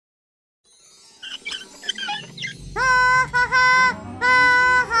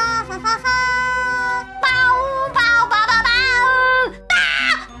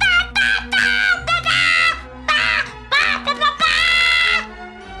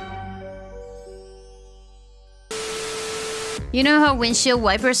You know how windshield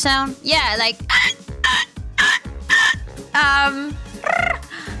wipers sound? Yeah, like...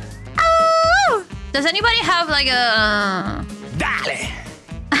 Does anybody have like a... Dale!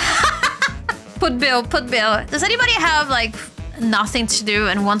 Put Bill. Does anybody have like nothing to do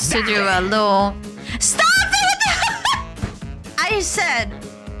and wants to do a little... Stop it! I said,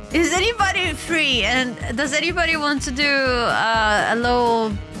 is anybody free? And does anybody want to do a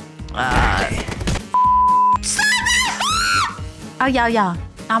little... Stop it! Oh, yeah.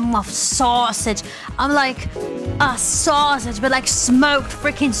 I'm a sausage. I'm like a sausage, but like smoked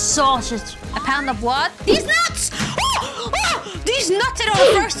freaking sausage. A pound of what? These nuts! These nuts on the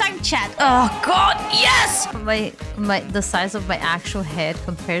first time chat. Oh god, yes! The size of my actual head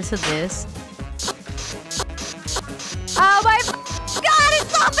compared to this. Oh my god,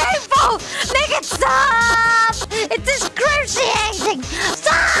 it's so painful! Make it stop! It's excruciating!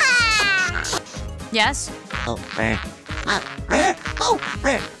 Stop! Yes?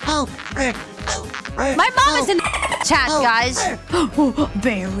 My mom is in the chat, guys.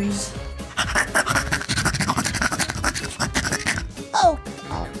 Berries.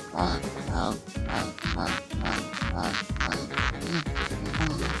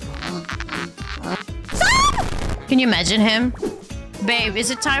 Can you imagine him? Babe,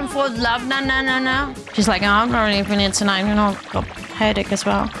 is it time for love? No. She's like, oh, I'm not leaving it tonight. You know, got headache as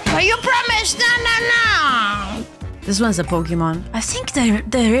well. But you promised, no. This one's a Pokemon. I think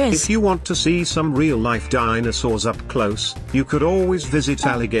there is. If you want to see some real-life dinosaurs up close, you could always visit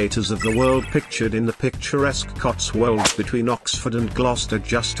Alligators of the World pictured in the picturesque Cotswolds between Oxford and Gloucester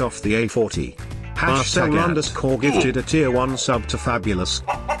just off the A40. #_ gifted a tier 1 sub to Fabulous.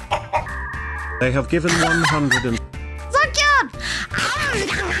 They have given 100 and... So cute!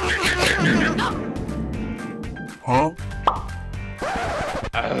 Huh?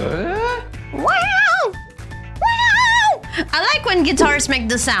 Wow! I like when guitars make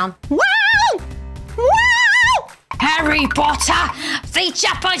the sound. Wow! Wow! Harry Potter!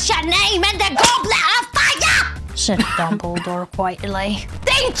 Feature punch your name and the goblet of fire! Said Dumbledore quietly.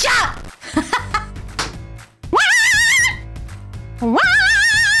 Danger! Wow!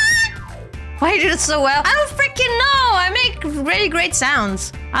 Why you do it so well? I don't freaking know! I make really great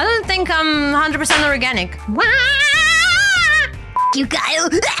sounds. I don't think I'm 100% organic. Wow! You Kyle!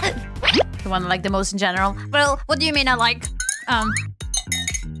 The one I like the most in general. Well, what do you mean I like?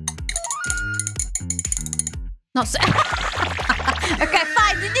 Not so. Okay,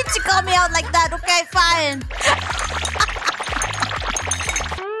 fine. You need to call me out like that. Okay, fine.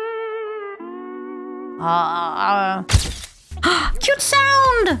 Cute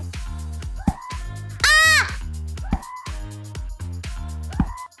sound.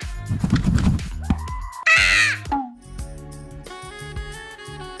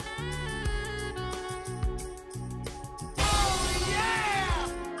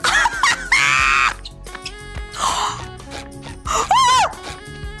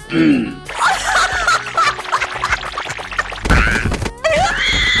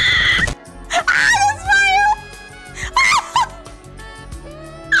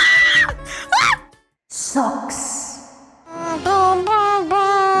 Socks.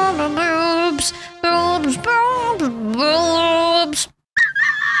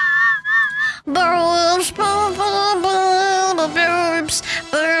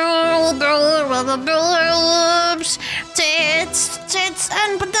 Tits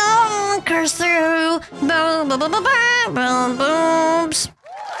and badonkers through.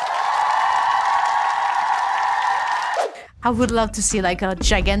 I would love to see like a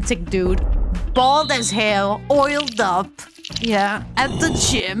gigantic dude, bald as hell, oiled up, yeah, at the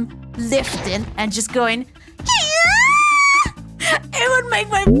gym, lifting and just going, yeah! It would make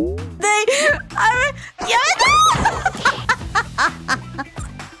my day.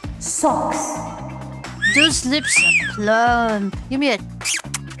 Socks. Those lips are plump. Give me a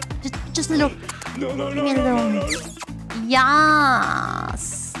just a little. No. Give me a little.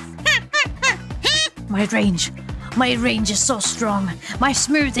 Yes. My range is so strong. My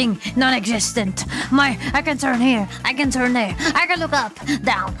smoothing non-existent. I can turn here. I can turn there. I can look up,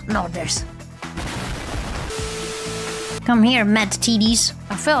 down. No, there's. Come here, mad TDs.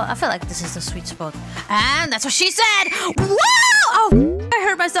 I feel like this is the sweet spot. And that's what she said. Whoa! Oh, I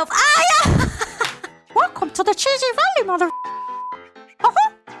hurt myself. Ah, yeah. Welcome to the Cheesy Valley, mother.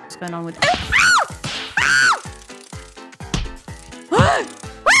 What's going on with?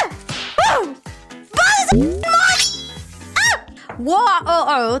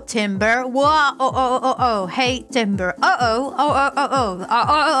 Whoa, Timber. Whoa, hey, Timber. Oh.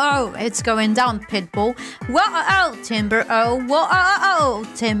 It's going down, Pitbull. Whoa, Timber. Oh, whoa,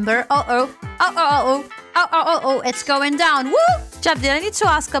 Timber. Oh. Oh, it's going down. Woo! Chatblin, I need to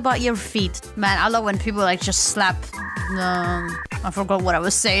ask about your feet. Man, I love when people like just slap. I forgot what I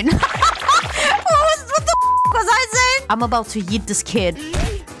was saying. What the was I saying? I'm about to yeet this kid.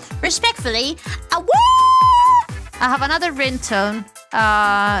 Respectfully, woo! I have another ringtone.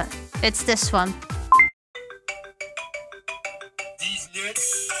 It's this one.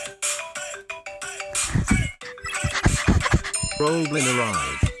 Rollblin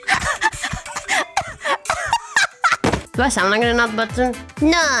arrived. Do I sound like a nut button?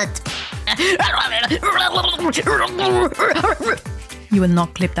 Nut! You will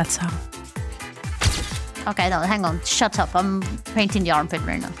not clip that sound. Okay, no, hang on. Shut up. I'm painting the armpit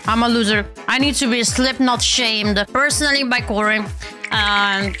right now. I'm a loser. I need to be slipped, not shamed. Personally by Corey.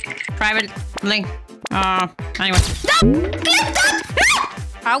 Privately. Anyway.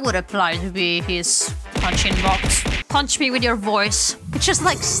 I would apply to be his punching box. Punch me with your voice. It's just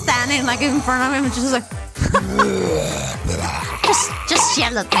like standing like in front of him, just like just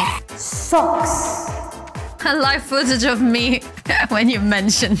yell at me. Sucks. Live footage of me when you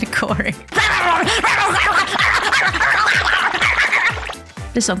mentioned Corey.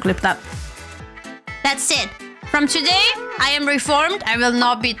 Please don't clip that. That's it. From today, I am reformed. I will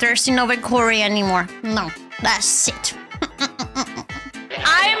not be thirsting over Corey anymore. No, that's it.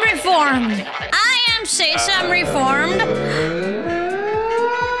 I am reformed. I am Sesame reformed.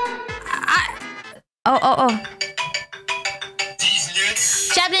 Oh.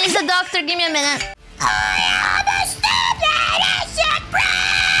 Chatblin is the doctor. Give me a minute.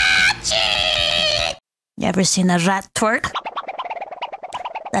 You ever seen a rat twerk?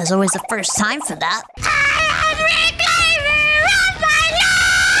 There's always the first time for that.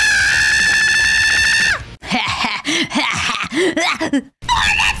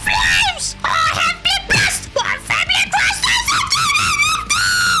 Flames! I have been blessed! Our family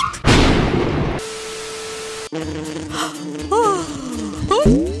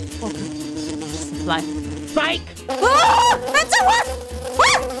Fly. Spike! That's a what?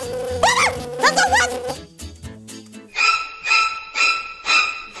 What? That's a what?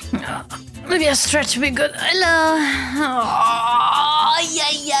 Maybe a stretch would be good. Hello. Oh,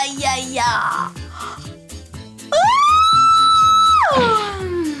 yeah.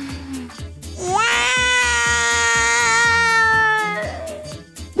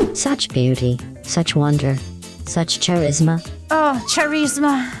 Such beauty, such wonder, such charisma. Oh,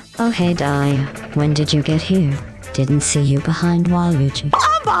 charisma. Oh hey Dya, when did you get here? Didn't see you behind Waluigi.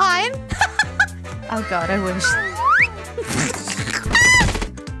 I'm behind. Oh god, I wish.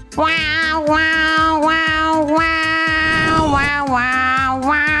 Wow, wow, wow, wow, wow, wow,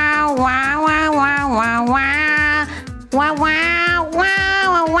 wow, wow, wow, wow, wow,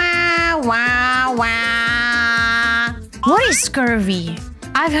 wow, wow, wow, wow. What is scurvy?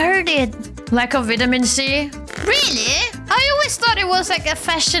 I've heard it. Lack of vitamin C? Really? I always thought it was like a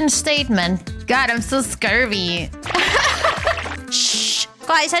fashion statement. God, I'm so scurvy. Shh.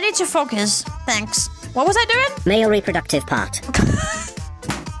 Guys, I need to focus. Thanks. What was I doing? Male reproductive part.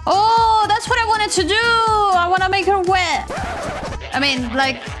 Oh, that's what I wanted to do. I want to make her wet. I mean,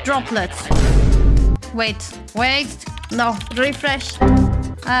 like droplets. Wait. No, refresh.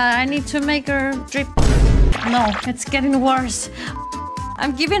 I need to make her drip. No, it's getting worse.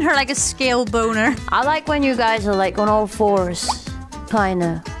 I'm giving her like a scale boner. I like when you guys are like on all fours.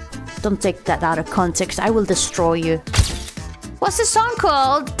 Kinda. Don't take that out of context. I will destroy you. What's the song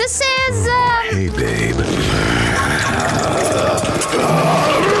called? This is, Hey, babe.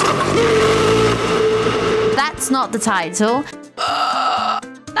 That's not the title.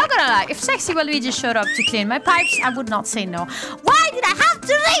 Not gonna lie, if Sexy Waluigi showed up to clean my pipes, I would not say no. Why did I have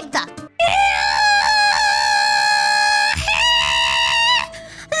to read that?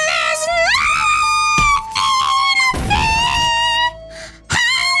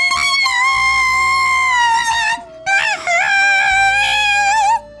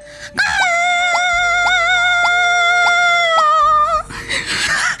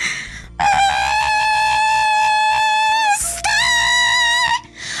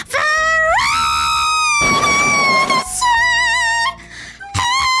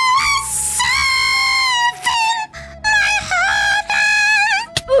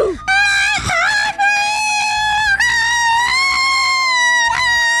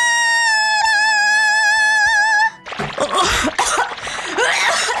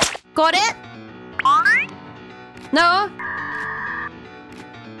 Got it? No?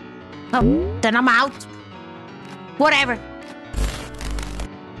 Oh, then I'm out. Whatever.